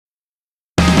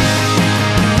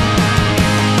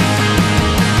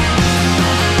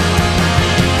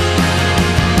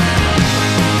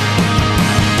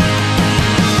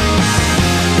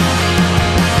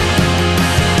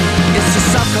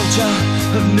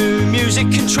new music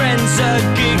and trends, a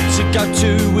gig to go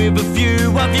to with a few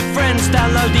of your friends.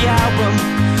 Download the album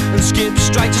and skip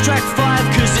straight to track 5,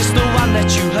 cause it's the one that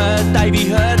you heard, Davey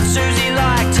heard, Susie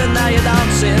liked, and now you're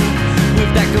dancing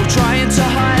with that girl trying to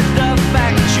hide the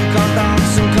fact you can't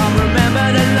dance and can't remember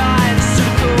the lines to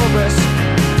the chorus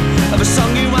of a song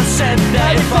you once said,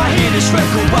 that if I hear this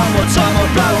record one more time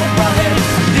I'll blow up my head.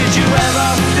 Did you ever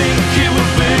think it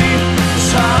would be as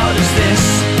hard as this,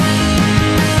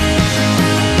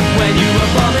 when you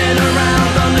were bombing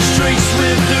around on the streets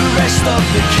with the rest of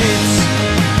the kids?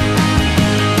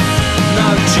 No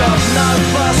job, no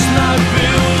boss, no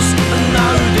bills, and no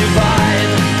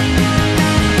divide.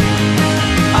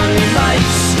 Only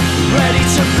mates ready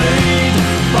to bleed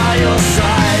by your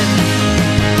side.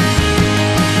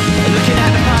 Looking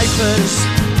at the papers,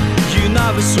 you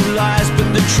know it's all lies, but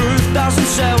the truth doesn't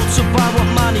sell to buy what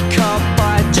money can't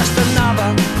buy. Just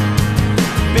another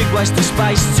big waste of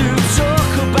space to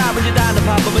talk about when you're down the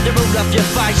pub, but with the rule off your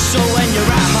face. Or when you're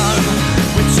at home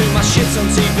with too much shit on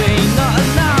TV, not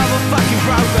another fucking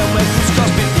program where it's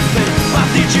cost 50p. But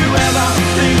did you ever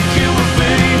think it would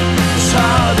be as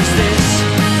hard as this,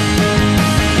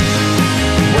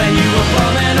 when you were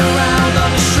bombing around on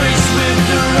the streets with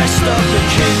the rest of the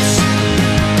kids?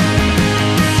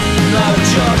 No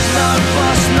job, no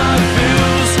boss, no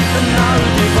bills, and no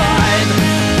divide.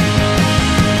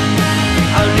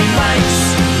 Only mates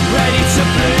ready to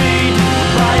bleed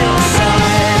by your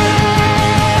side.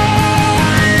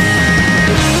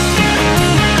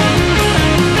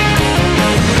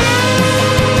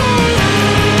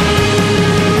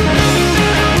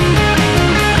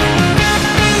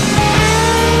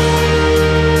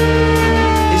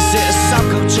 Is it a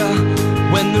subculture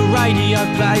when the radio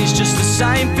plays just the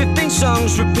same 15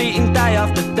 songs repeating day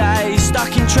after day?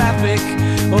 Stuck in traffic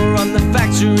or on the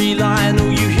factory line,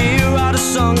 all you hear are the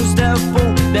songs they'll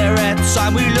fall their head. So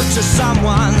we look to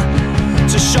someone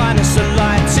to shine us a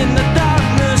light in the dark.